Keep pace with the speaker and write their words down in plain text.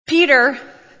Peter,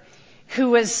 who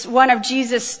was one of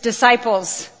Jesus'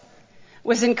 disciples,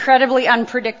 was incredibly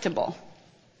unpredictable.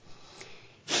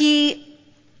 He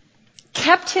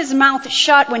kept his mouth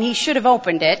shut when he should have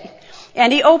opened it,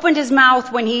 and he opened his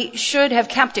mouth when he should have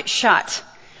kept it shut.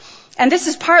 And this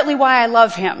is partly why I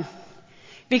love him,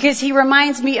 because he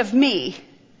reminds me of me,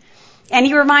 and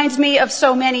he reminds me of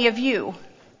so many of you.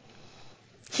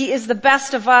 He is the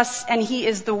best of us, and he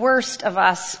is the worst of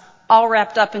us, all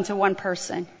wrapped up into one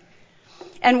person.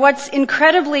 And what's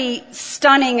incredibly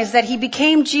stunning is that he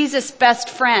became Jesus' best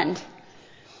friend.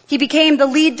 He became the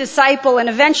lead disciple and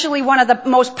eventually one of the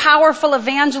most powerful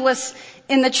evangelists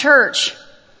in the church.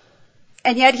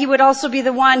 And yet he would also be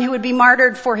the one who would be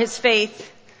martyred for his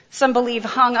faith. Some believe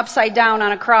hung upside down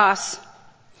on a cross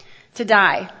to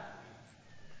die.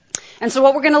 And so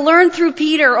what we're going to learn through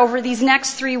Peter over these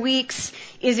next 3 weeks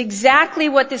is exactly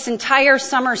what this entire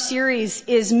summer series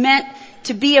is meant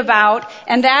to be about,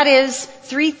 and that is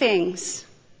 3 things.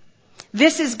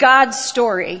 This is God's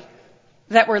story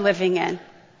that we're living in.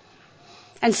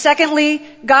 And secondly,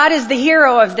 God is the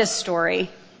hero of this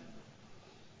story.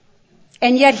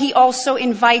 And yet he also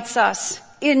invites us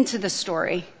into the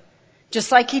story,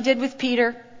 just like he did with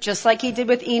Peter, just like he did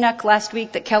with Enoch last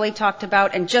week that Kelly talked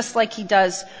about, and just like he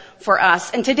does for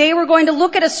us. And today we're going to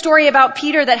look at a story about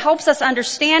Peter that helps us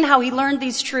understand how he learned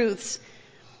these truths.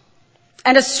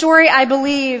 And a story, I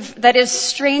believe, that is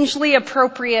strangely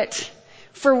appropriate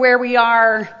for where we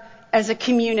are as a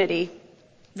community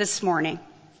this morning.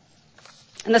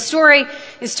 And the story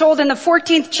is told in the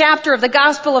 14th chapter of the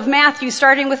Gospel of Matthew,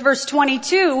 starting with verse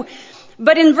 22.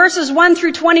 But in verses 1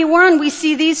 through 21, we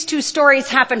see these 2 stories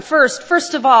happen first.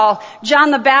 First of all, John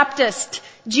the Baptist,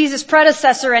 Jesus'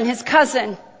 predecessor and his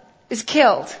cousin, is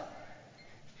killed.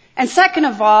 And second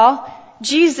of all,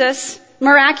 Jesus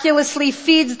miraculously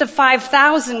feeds the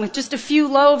 5,000 with just a few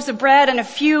loaves of bread and a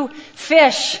few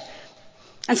fish.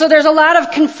 And so there's a lot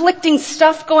of conflicting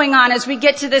stuff going on as we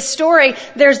get to this story.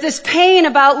 There's this pain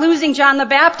about losing John the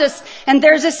Baptist, and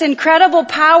there's this incredible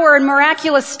power and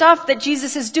miraculous stuff that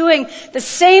Jesus is doing. The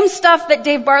same stuff that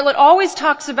Dave Bartlett always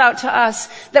talks about to us,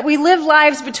 that we live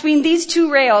lives between these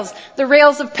 2 rails, the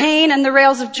rails of pain and the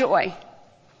rails of joy.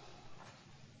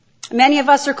 Many of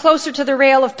us are closer to the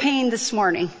rail of pain this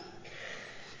morning.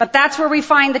 But that's where we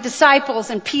find the disciples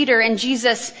and Peter and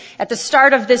Jesus at the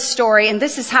start of this story, and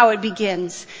this is how it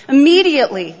begins.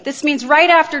 Immediately, this means right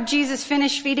after Jesus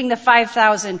finished feeding the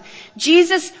 5,000,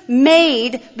 Jesus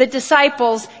made the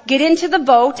disciples get into the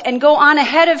boat and go on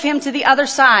ahead of him to the other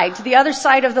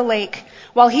side of the lake,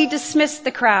 while he dismissed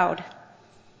the crowd.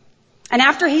 And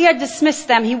after he had dismissed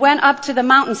them, he went up to the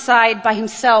mountainside by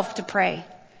himself to pray.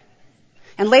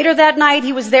 And later that night,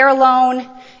 he was there alone,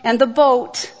 and the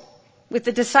boat with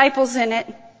the disciples in it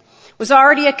was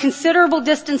already a considerable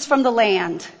distance from the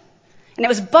land, and it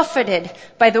was buffeted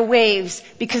by the waves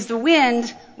because the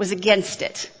wind was against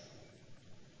it.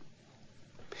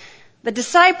 The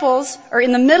disciples are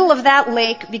in the middle of that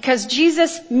lake because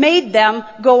Jesus made them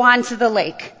go onto the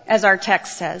lake, as our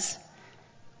text says.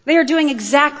 They are doing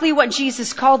exactly what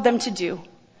Jesus called them to do,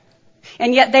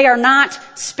 and yet they are not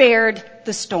spared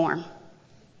the storm.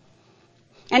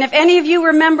 And if any of you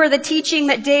remember the teaching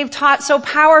that Dave taught so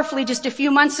powerfully just a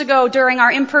few months ago during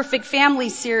our Imperfect Family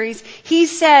series, he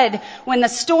said, when the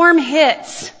storm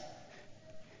hits,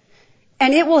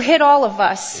 and it will hit all of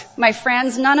us, my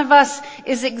friends, none of us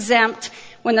is exempt.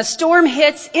 When the storm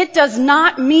hits, it does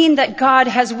not mean that God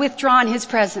has withdrawn his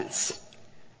presence.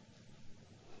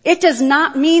 It does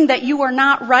not mean that you are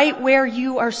not right where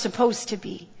you are supposed to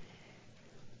be.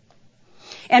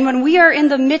 And when we are in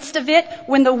the midst of it,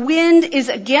 when the wind is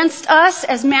against us,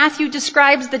 as Matthew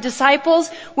describes the disciples,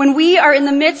 when we are in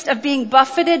the midst of being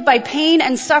buffeted by pain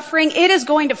and suffering, it is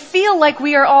going to feel like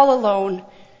we are all alone.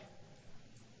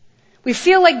 We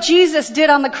feel like Jesus did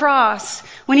on the cross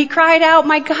when he cried out,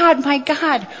 my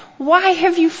God, why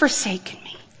have you forsaken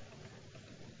me?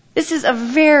 This is a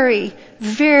very,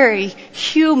 very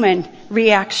human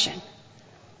reaction.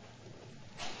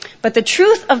 But the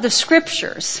truth of the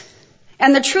scriptures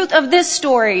and the truth of this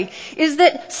story is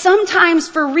that sometimes,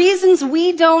 for reasons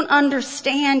we don't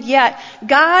understand yet,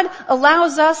 God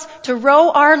allows us to row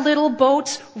our little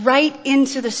boats right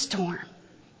into the storm.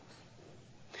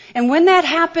 And when that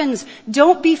happens,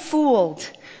 don't be fooled.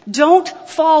 Don't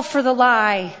fall for the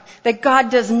lie that God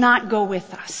does not go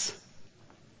with us.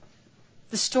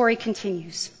 The story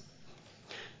continues.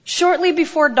 Shortly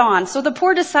before dawn, so the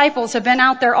poor disciples have been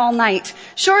out there all night.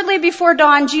 Shortly before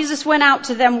dawn, Jesus went out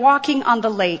to them walking on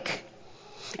the lake.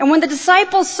 And when the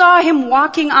disciples saw him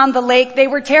walking on the lake, they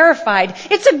were terrified.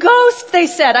 It's a ghost, they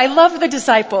said. I love the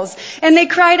disciples. And they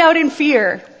cried out in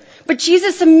fear. But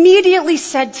Jesus immediately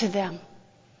said to them,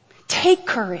 "Take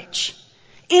courage.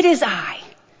 It is I.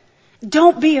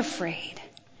 Don't be afraid."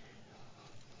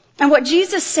 And what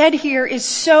Jesus said here is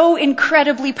so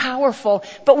incredibly powerful,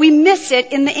 but we miss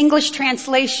it in the English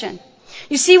translation.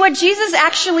 You see, what Jesus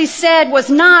actually said was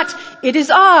not, "It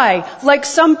is I," like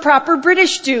some proper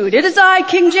British dude. "It is I,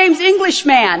 King James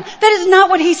Englishman." That is not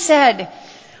what he said.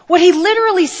 What he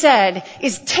literally said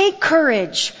is, "Take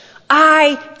courage.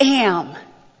 I am.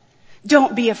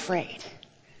 Don't be afraid."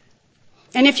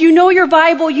 And if you know your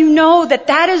Bible, you know that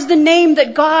that is the name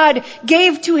that God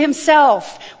gave to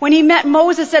himself when he met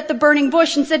Moses at the burning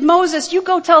bush and said, "Moses, you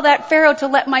go tell that Pharaoh to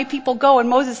let my people go." And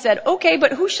Moses said, "Okay,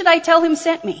 but who should I tell him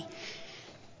sent me?"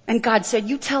 And God said,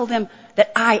 "You tell them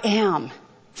that I am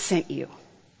sent you."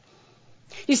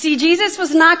 You see, Jesus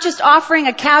was not just offering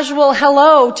a casual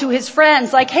hello to his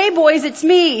friends, like, "Hey boys, it's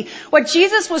me." What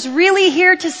Jesus was really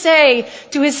here to say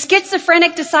to his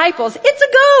schizophrenic disciples, "It's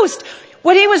a ghost."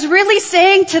 What he was really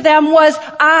saying to them was,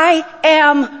 "I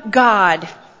am God."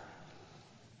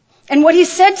 And what he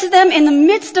said to them in the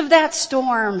midst of that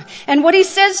storm, and what he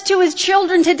says to his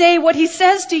children today, what he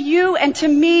says to you and to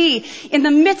me in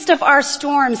the midst of our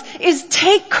storms, is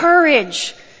take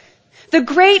courage. The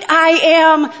great I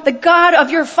am, the God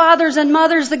of your fathers and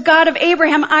mothers, the God of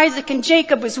Abraham, Isaac, and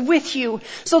Jacob is with you.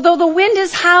 So though the wind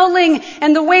is howling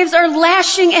and the waves are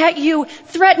lashing at you,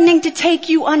 threatening to take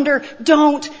you under,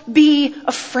 don't be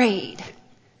afraid.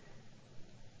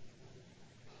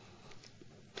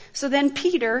 So then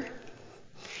Peter,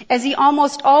 as he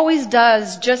almost always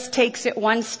does, just takes it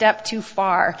one step too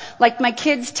far. Like my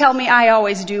kids tell me I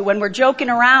always do when we're joking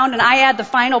around and I add the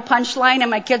final punchline and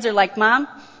my kids are like, "Mom,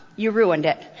 you ruined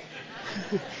it.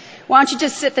 Why don't you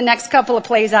just sit the next couple of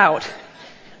plays out?"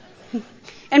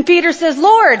 And Peter says,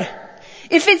 "Lord,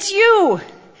 if it's you,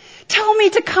 tell me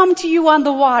to come to you on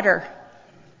the water."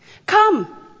 "Come,"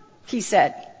 he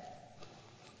said.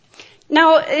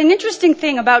 Now, an interesting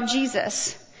thing about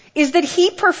Jesus is that he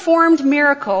performed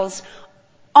miracles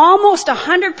almost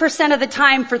 100% of the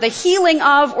time for the healing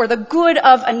of or the good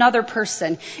of another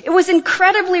person. It was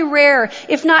incredibly rare,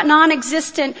 if not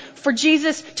non-existent, for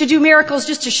Jesus to do miracles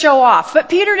just to show off. But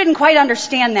Peter didn't quite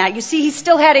understand that. You see, he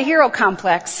still had a hero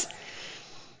complex.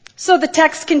 So the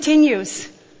text continues.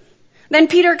 Then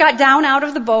Peter got down out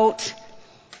of the boat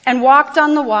and walked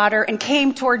on the water and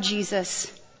came toward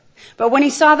Jesus. But when he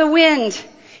saw the wind,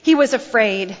 he was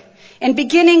afraid, and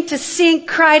beginning to sink,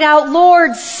 cried out,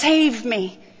 "Lord, save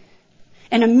me."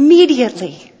 And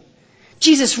immediately,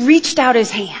 Jesus reached out his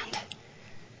hand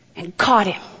and caught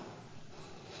him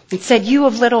and said, "You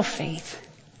of little faith,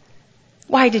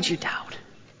 why did you doubt?"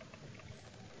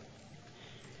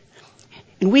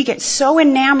 And we get so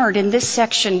enamored in this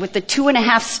section with the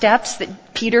 2.5 steps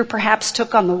that Peter perhaps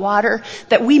took on the water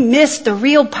that we miss the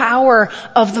real power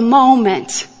of the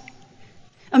moment.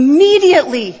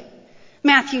 Immediately,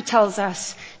 Matthew tells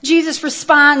us, Jesus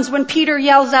responds when Peter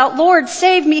yells out, "Lord,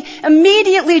 save me."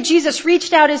 Immediately, Jesus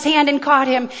reached out his hand and caught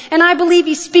him. And I believe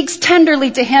he speaks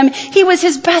tenderly to him. He was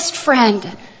his best friend.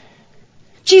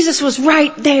 Jesus was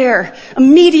right there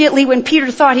immediately when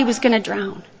Peter thought he was going to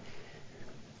drown.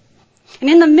 And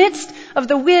in the midst of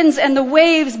the winds and the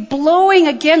waves blowing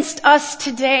against us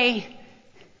today,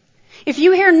 if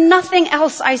you hear nothing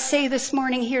else I say this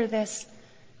morning, hear this.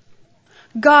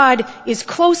 God is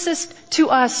closest to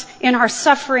us in our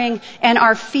suffering and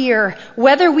our fear,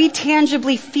 whether we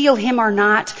tangibly feel him or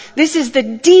not. This is the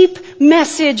deep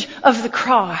message of the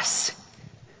cross.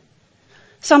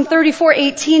 Psalm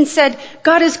 34:18 said,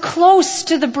 God is close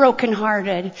to the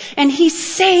brokenhearted, and he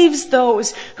saves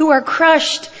those who are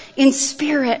crushed in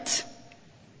spirit.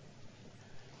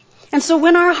 And so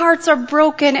when our hearts are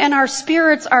broken and our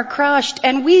spirits are crushed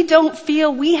and we don't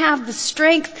feel we have the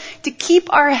strength to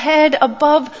keep our head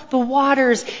above the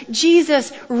waters,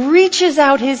 Jesus reaches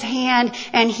out his hand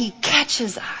and he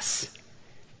catches us.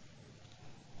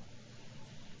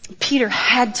 Peter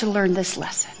had to learn this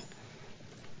lesson.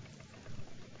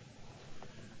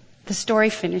 The story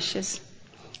finishes.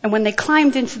 And when they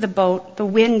climbed into the boat, the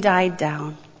wind died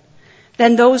down.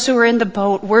 Then those who were in the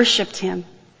boat worshiped him.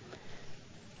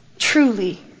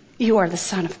 Truly, you are the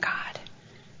Son of God.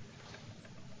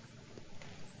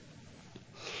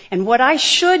 And what I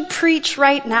should preach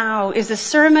right now is a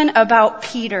sermon about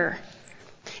Peter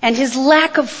and his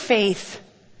lack of faith.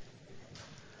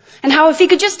 And how if he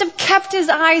could just have kept his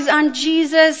eyes on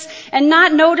Jesus and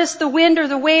not noticed the wind or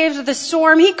the waves or the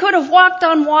storm, he could have walked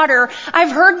on water.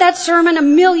 I've heard that sermon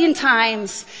 1,000,000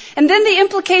 times. And then the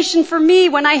implication for me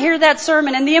when I hear that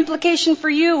sermon, and the implication for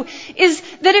you, is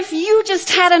that if you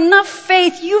just had enough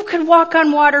faith, you could walk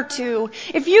on water too.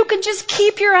 If you could just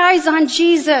keep your eyes on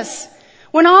Jesus,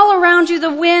 when all around you the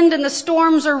wind and the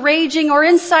storms are raging, or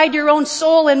inside your own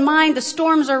soul and mind the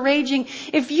storms are raging,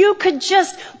 if you could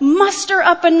just muster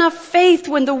up enough faith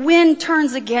when the wind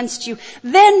turns against you,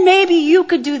 then maybe you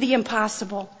could do the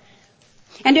impossible.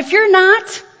 And if you're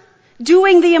not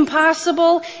doing the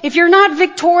impossible, if you're not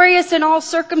victorious in all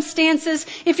circumstances,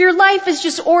 if your life is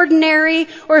just ordinary,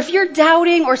 or if you're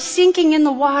doubting or sinking in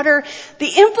the water,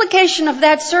 the implication of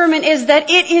that sermon is that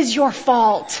it is your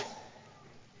fault.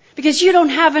 Because you don't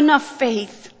have enough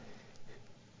faith.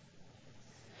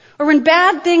 Or when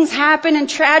bad things happen and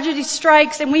tragedy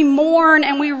strikes and we mourn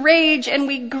and we rage and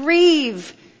we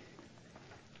grieve,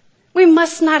 we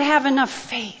must not have enough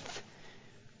faith.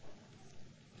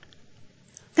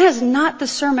 That is not the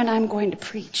sermon I'm going to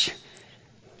preach.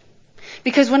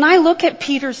 Because when I look at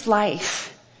Peter's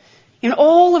life in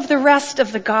all of the rest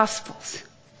of the Gospels,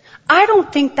 I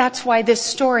don't think that's why this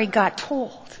story got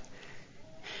told.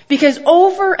 Because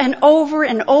over and over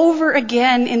and over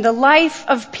again in the life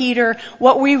of Peter,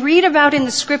 what we read about in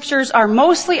the scriptures are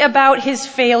mostly about his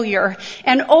failure.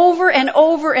 And over and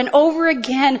over and over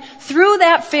again, through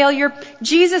that failure,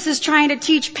 Jesus is trying to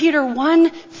teach Peter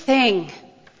one thing.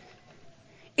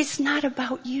 It's not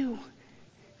about you.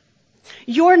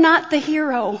 You're not the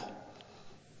hero.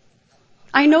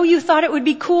 I know you thought it would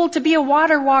be cool to be a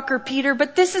water walker, Peter,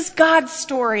 but this is God's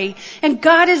story, and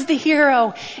God is the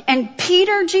hero. And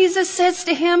Peter, Jesus says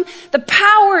to him, the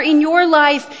power in your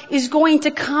life is going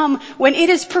to come when it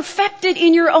is perfected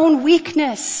in your own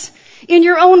weakness, in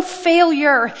your own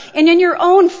failure, and in your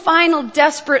own final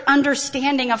desperate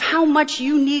understanding of how much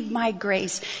you need my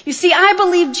grace. You see, I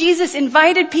believe Jesus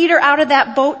invited Peter out of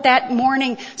that boat that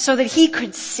morning so that he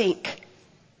could sink.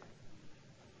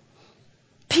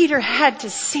 Peter had to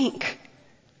sink.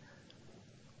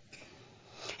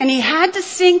 And he had to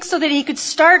sink so that he could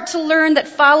start to learn that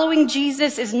following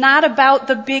Jesus is not about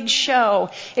the big show.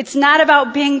 It's not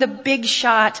about being the big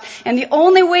shot. And the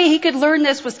only way he could learn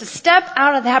this was to step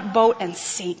out of that boat and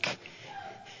sink.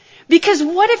 Because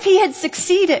what if he had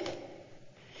succeeded?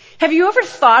 Have you ever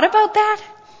thought about that?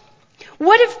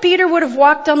 What if Peter would have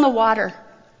walked on the water?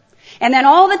 And then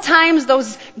all the times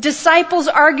those disciples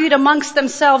argued amongst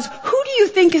themselves, who do you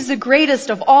think is the greatest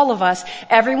of all of us?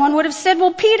 Everyone would have said,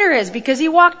 well, Peter is, because he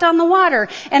walked on the water.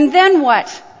 And then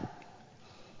what?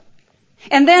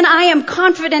 And then I am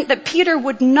confident that Peter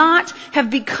would not have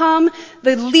become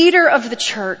the leader of the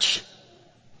church.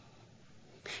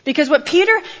 Because what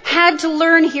Peter had to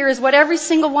learn here is what every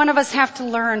single one of us have to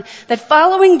learn. That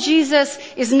following Jesus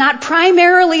is not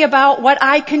primarily about what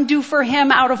I can do for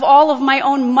him out of all of my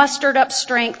own mustered up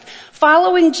strength.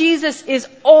 Following Jesus is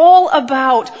all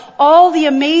about all the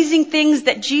amazing things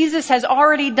that Jesus has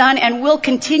already done and will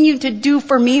continue to do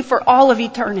for me for all of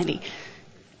eternity.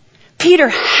 Peter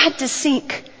had to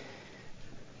sink.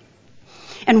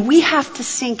 And we have to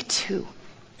sink too.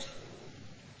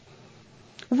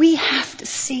 We have to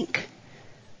sink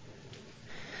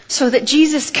so that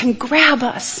Jesus can grab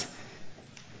us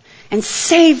and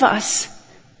save us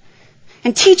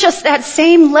and teach us that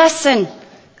same lesson.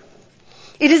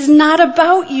 It is not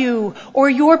about you or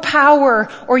your power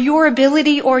or your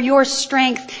ability or your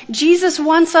strength. Jesus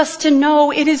wants us to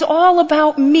know it is all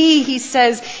about me, he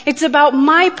says. It's about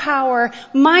my power,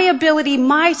 my ability,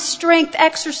 my strength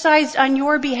exercised on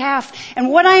your behalf. And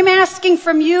what I'm asking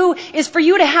from you is for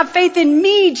you to have faith in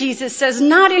me, Jesus says,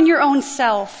 not in your own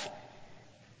self.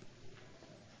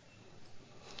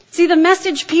 See, the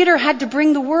message Peter had to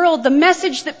bring the world, the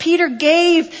message that Peter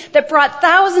gave that brought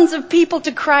thousands of people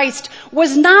to Christ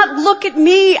was not, look at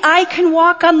me, I can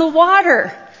walk on the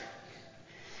water.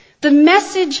 The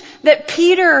message that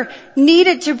Peter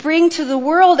needed to bring to the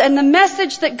world and the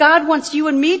message that God wants you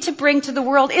and me to bring to the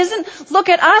world isn't, look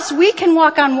at us, we can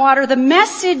walk on water. The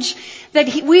message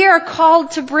that we are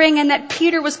called to bring and that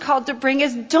Peter was called to bring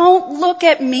is, don't look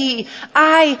at me,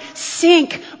 I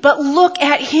sink, but look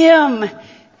at him.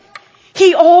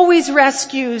 He always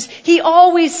rescues. He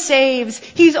always saves.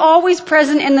 He's always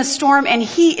present in the storm, and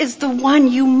he is the one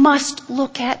you must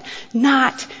look at,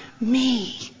 not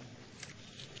me.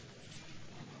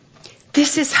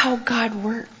 This is how God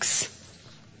works.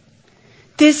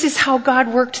 This is how God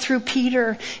worked through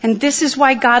Peter, and this is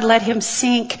why God let him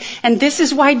sink, and this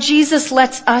is why Jesus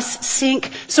lets us sink,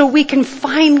 so we can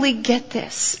finally get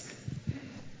this.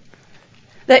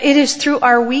 That it is through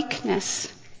our weakness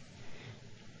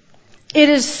It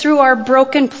is through our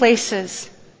broken places.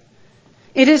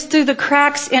 It is through the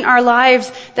cracks in our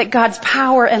lives that God's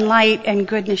power and light and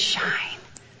goodness shine.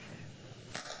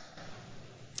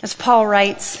 As Paul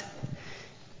writes,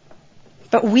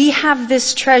 but we have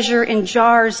this treasure in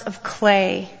jars of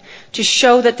clay to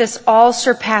show that this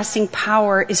all-surpassing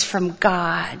power is from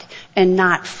God and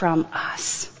not from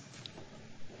us.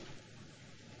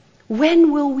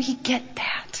 When will we get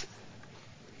that?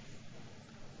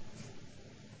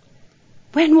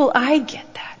 When will I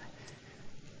get that?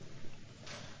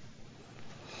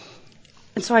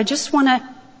 And so I just want to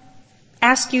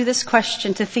ask you this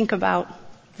question to think about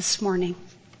this morning.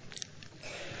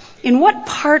 In what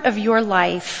part of your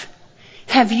life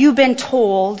have you been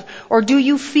told, or do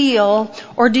you feel,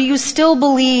 or do you still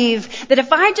believe that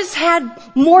if I just had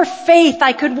more faith,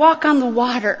 I could walk on the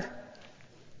water?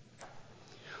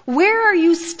 Where are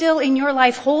you still in your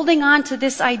life holding on to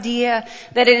this idea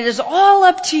that it is all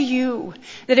up to you?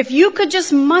 That if you could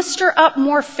just muster up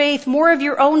more faith, more of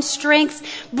your own strength,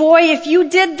 boy, if you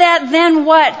did that, then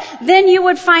what? Then you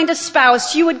would find a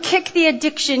spouse. You would kick the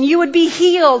addiction. You would be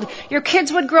healed. Your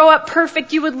kids would grow up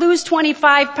perfect. You would lose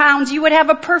 25 pounds. You would have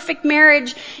a perfect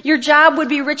marriage. Your job would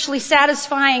be richly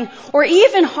satisfying. Or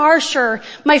even harsher,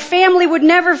 my family would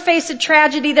never face a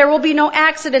tragedy. There will be no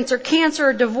accidents or cancer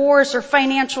or divorce or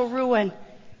financial ruin.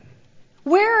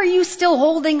 Where are you still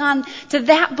holding on to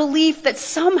that belief that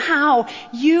somehow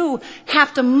you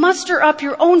have to muster up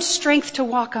your own strength to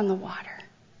walk on the water?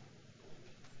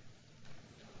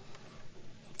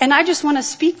 And I just want to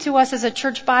speak to us as a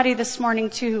church body this morning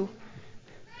too.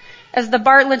 As the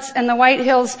Bartletts and the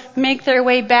Whitehills make their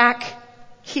way back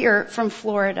here from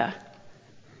Florida.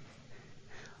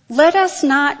 Let us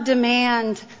not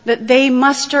demand that they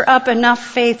muster up enough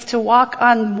faith to walk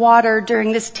on water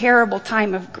during this terrible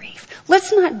time of grief.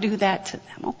 Let's not do that to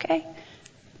them, okay?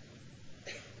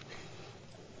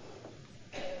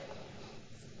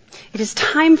 It is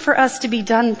time for us to be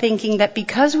done thinking that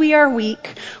because we are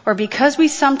weak, or because we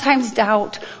sometimes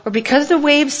doubt, or because the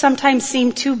waves sometimes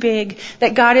seem too big,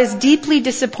 that God is deeply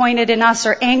disappointed in us,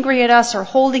 or angry at us, or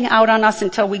holding out on us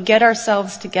until we get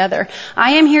ourselves together.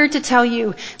 I am here to tell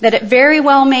you that it very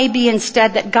well may be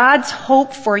instead that God's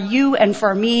hope for you and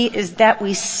for me is that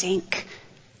we sink.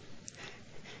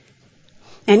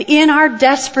 And in our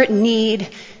desperate need,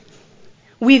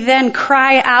 we then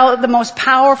cry out the most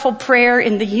powerful prayer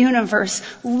in the universe,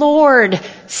 Lord,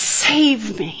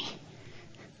 save me.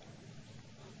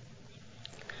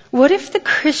 What if the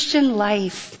Christian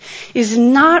life is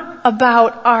not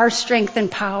about our strength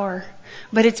and power,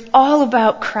 but it's all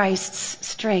about Christ's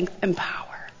strength and power?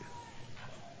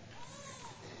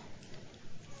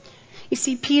 You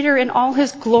see, Peter, in all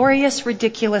his glorious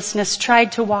ridiculousness,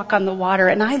 tried to walk on the water,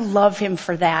 and I love him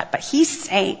for that, but he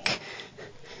sank.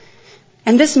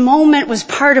 And this moment was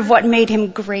part of what made him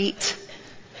great.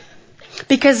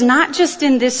 Because not just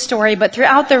in this story, but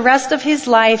throughout the rest of his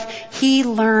life, he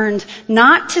learned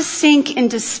not to sink in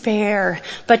despair,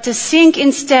 but to sink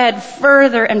instead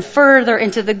further and further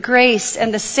into the grace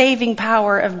and the saving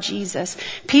power of Jesus.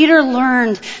 Peter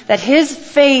learned that his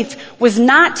faith was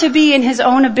not to be in his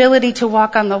own ability to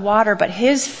walk on the water, but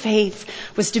his faith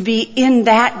was to be in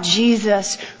that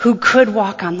Jesus who could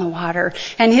walk on the water.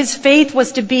 And his faith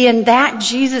was to be in that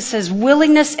Jesus'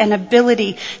 willingness and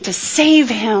ability to save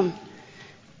him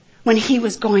when he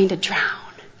was going to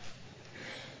drown.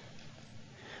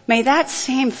 May that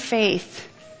same faith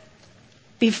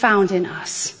be found in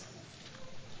us.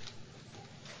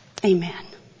 Amen.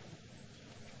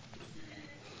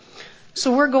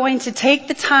 So we're going to take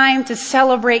the time to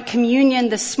celebrate communion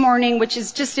this morning, which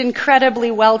is just incredibly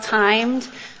well timed.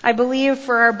 I believe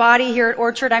for our body here at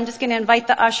Orchard, I'm just going to invite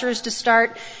the ushers to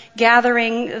start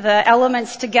gathering the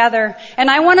elements together. And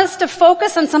I want us to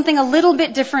focus on something a little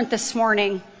bit different this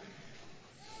morning.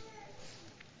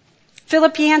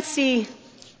 Philip Yancey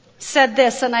said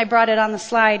this, and I brought it on the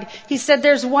slide. He said,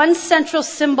 there's one central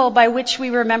symbol by which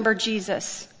we remember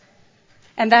Jesus,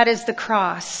 and that is the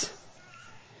cross.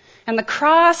 And the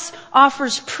cross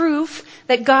offers proof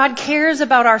that God cares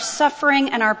about our suffering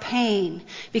and our pain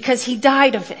because he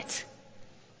died of it.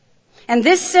 And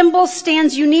this symbol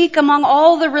stands unique among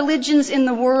all the religions in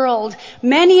the world.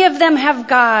 Many of them have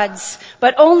gods,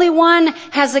 but only one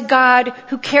has a God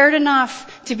who cared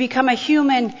enough to become a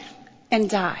human and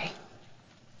die.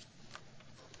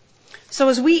 So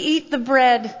as we eat the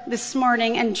bread this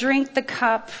morning and drink the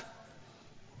cup,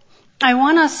 I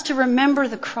want us to remember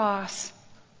the cross.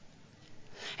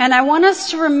 And I want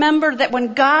us to remember that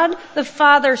when God the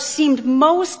Father seemed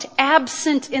most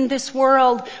absent in this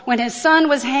world, when his Son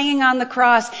was hanging on the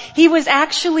cross, he was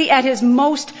actually at his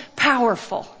most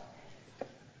powerful.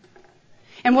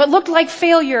 And what looked like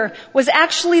failure was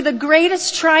actually the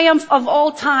greatest triumph of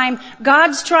all time,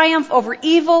 God's triumph over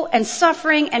evil and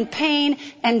suffering and pain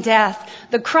and death.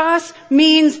 The cross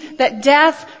means that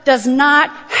death does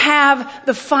not have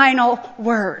the final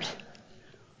word.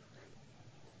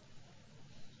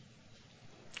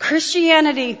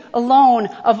 Christianity alone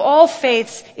of all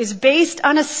faiths is based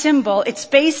on a symbol. It's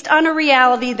based on a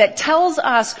reality that tells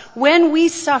us when we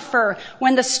suffer,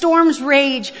 when the storms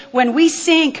rage, when we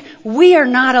sink, we are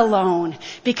not alone.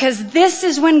 Because this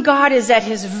is when God is at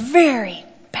his very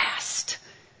best.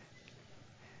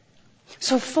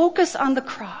 So focus on the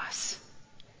cross.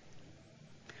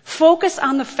 Focus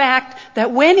on the fact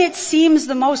that when it seems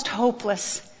the most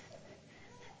hopeless,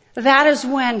 that is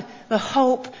when the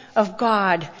hope of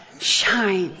God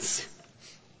shines.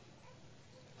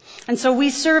 And so we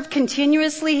serve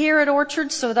continuously here at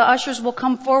Orchard, so the ushers will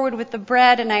come forward with the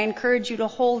bread, and I encourage you to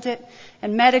hold it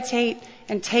and meditate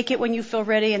and take it when you feel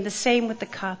ready, and the same with the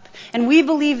cup. And we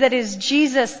believe that it is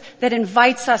Jesus that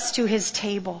invites us to his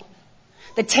table.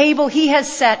 The table he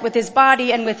has set with his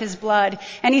body and with his blood.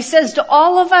 And he says to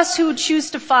all of us who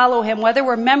choose to follow him, whether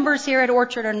we're members here at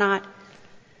Orchard or not,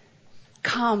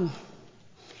 come,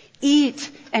 eat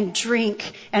and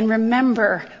drink, and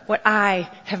remember what I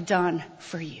have done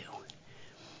for you.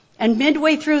 And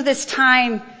midway through this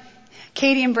time,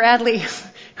 Katie and Bradley,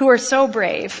 who are so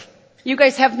brave, you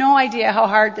guys have no idea how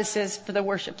hard this is for the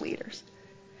worship leaders,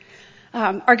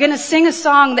 are going to sing a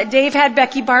song that Dave had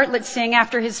Becky Bartlett sing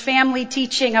after his family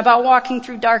teaching about walking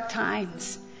through dark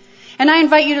times. And I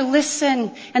invite you to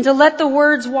listen and to let the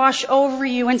words wash over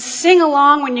you and sing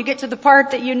along when you get to the part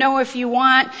that you know if you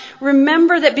want.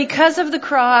 Remember that because of the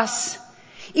cross,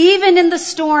 even in the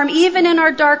storm, even in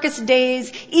our darkest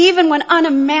days, even when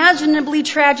unimaginably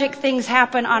tragic things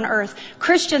happen on earth,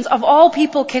 Christians of all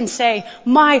people can say,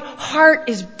 my heart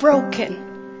is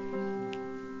broken,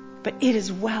 but it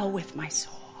is well with my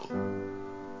soul.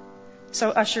 So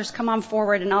ushers, come on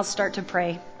forward and I'll start to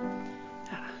pray.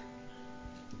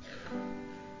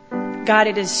 God,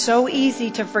 it is so easy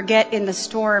to forget in the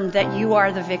storm that you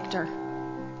are the victor.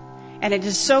 And it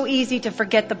is so easy to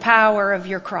forget the power of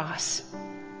your cross.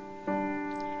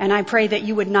 And I pray that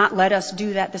you would not let us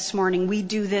do that this morning. We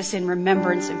do this in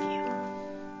remembrance of you.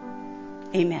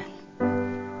 Amen.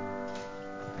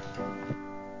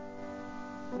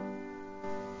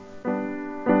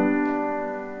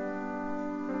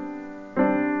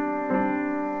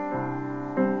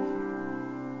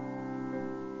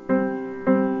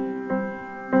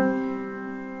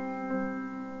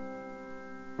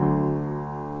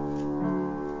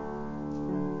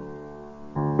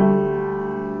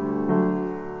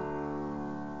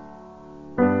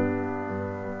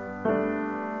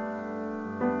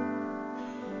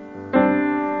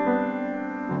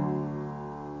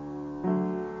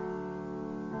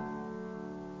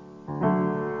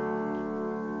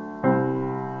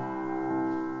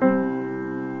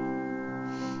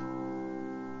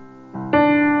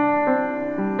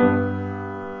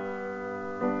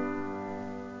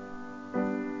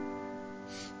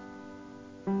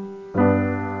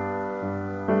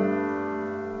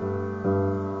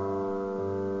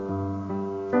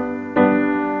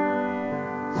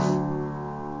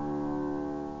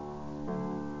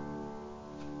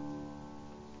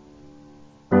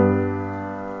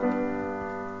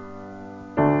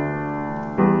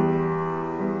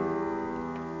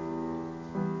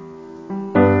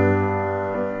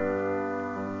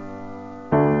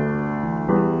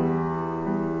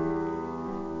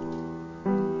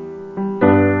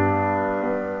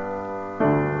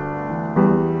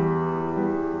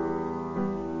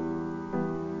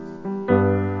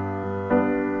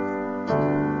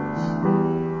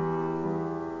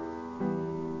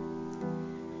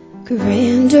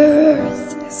 Grander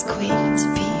earth has quaked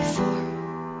before,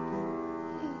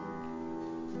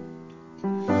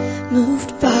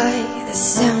 moved by the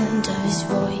sound of his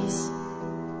voice.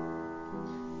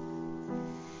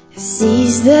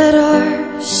 Seas that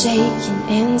are shaken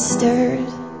and stirred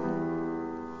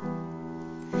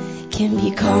can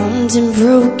be calmed and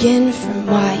broken from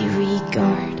my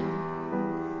regard.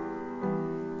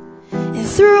 And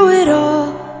through it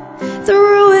all,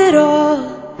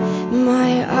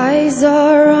 my eyes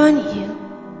are on you.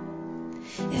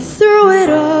 And through it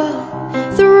all,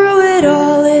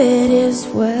 it is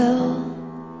well.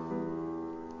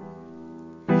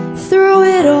 Through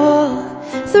it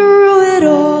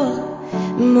all,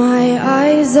 my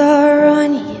eyes are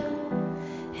on you.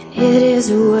 And it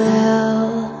is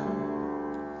well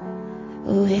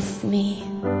with me.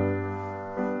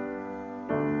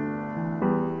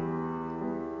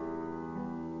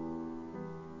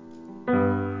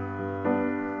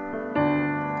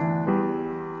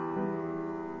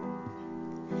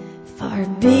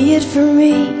 for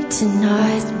me to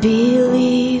not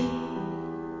believe,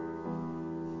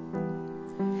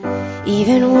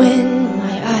 even when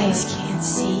my eyes can't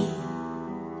see.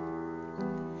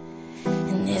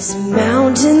 And this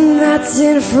mountain that's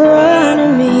in front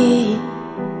of me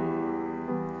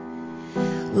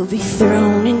will be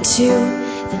thrown into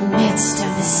the midst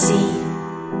of the sea.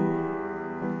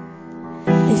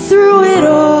 And through it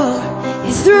all,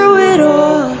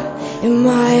 and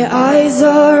my eyes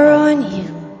are on you.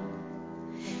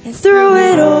 And through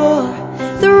it all,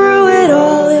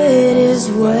 it is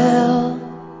well.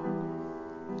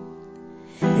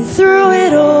 And through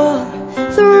it all,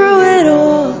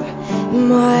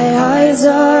 my eyes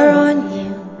are on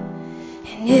you,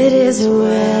 and it is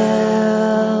well.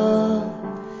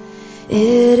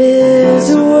 It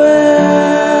is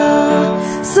well.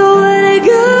 So let it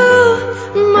go,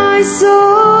 my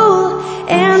soul,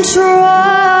 and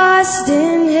trust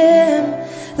in Him.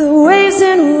 The waves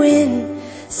and wind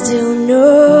still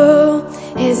know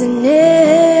His name.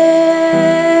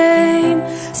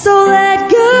 So let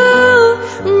go,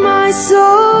 my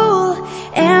soul,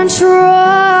 and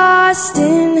trust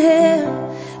in Him.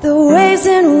 The waves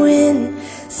and wind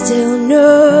still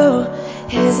know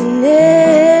His name.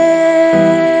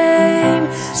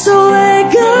 So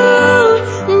let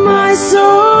go, my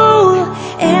soul,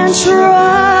 and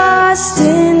trust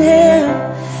in Him.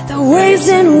 The waves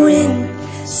and wind